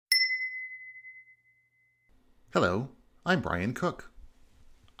Hello, I'm Brian Cook.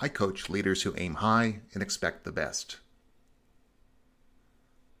 I coach leaders who aim high and expect the best.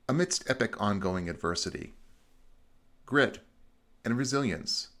 Amidst epic ongoing adversity, grit and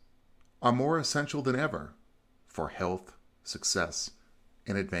resilience are more essential than ever for health, success,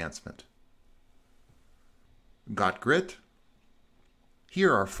 and advancement. Got grit?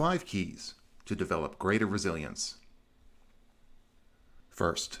 Here are 5 keys to develop greater resilience.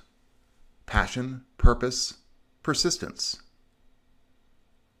 First, passion, purpose, persistence.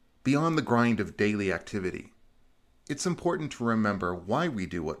 Beyond the grind of daily activity, it's important to remember why we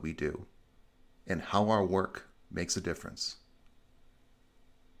do what we do and how our work makes a difference.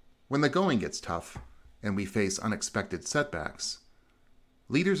 When the going gets tough and we face unexpected setbacks,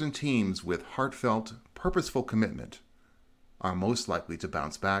 leaders and teams with heartfelt, purposeful commitment are most likely to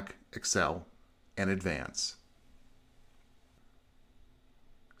bounce back, excel, and advance.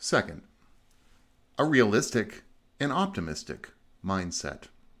 Second, a realistic and optimistic mindset.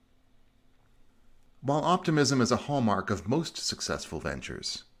 While optimism is a hallmark of most successful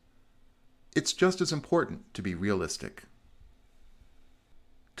ventures, it's just as important to be realistic.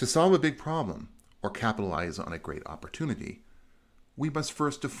 To solve a big problem or capitalize on a great opportunity, we must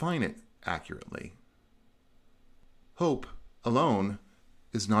first define it accurately. Hope alone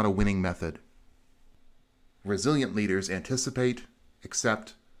is not a winning method. Resilient leaders anticipate,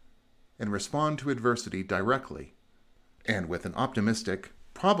 accept, and respond to adversity directly and with an optimistic,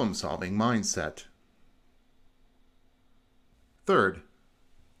 problem-solving mindset. Third,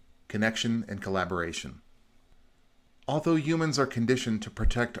 connection and collaboration. Although humans are conditioned to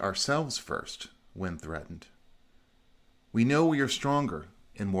protect ourselves first when threatened, we know we are stronger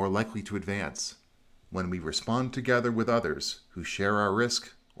and more likely to advance when we respond together with others who share our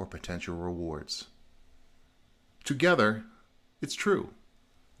risk or potential rewards. Together, it's true,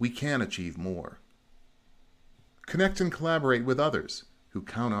 we can achieve more. Connect and collaborate with others who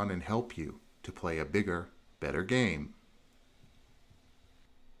count on and help you to play a bigger, better game.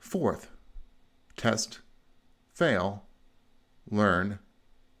 Fourth, test, fail, learn,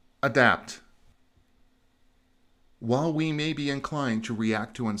 adapt. While we may be inclined to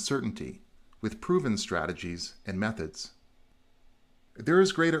react to uncertainty with proven strategies and methods, there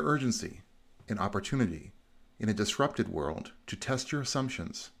is greater urgency and opportunity in a disrupted world to test your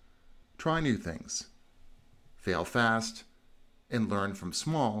assumptions, try new things, fail fast, and learn from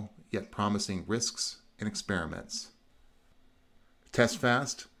small yet promising risks and experiments. Test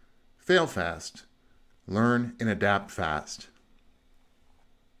fast, fail fast, learn and adapt fast.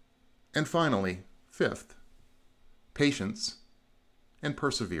 And finally, fifth, patience and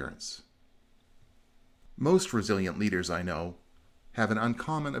perseverance. Most resilient leaders I know have an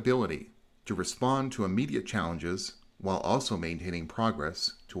uncommon ability to respond to immediate challenges while also maintaining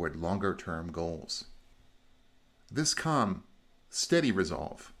progress toward longer-term goals. This calm, steady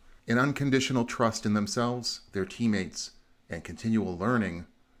resolve and unconditional trust in themselves, their teammates, and continual learning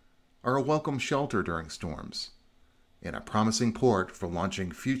are a welcome shelter during storms and a promising port for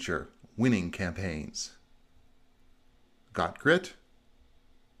launching future winning campaigns. Got grit?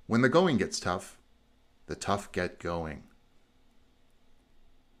 When the going gets tough, the tough get going.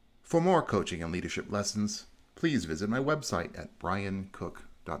 For more coaching and leadership lessons, please visit my website at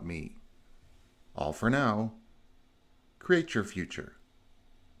BrianCooke.me. All for now, create your future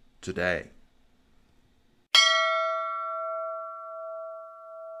today.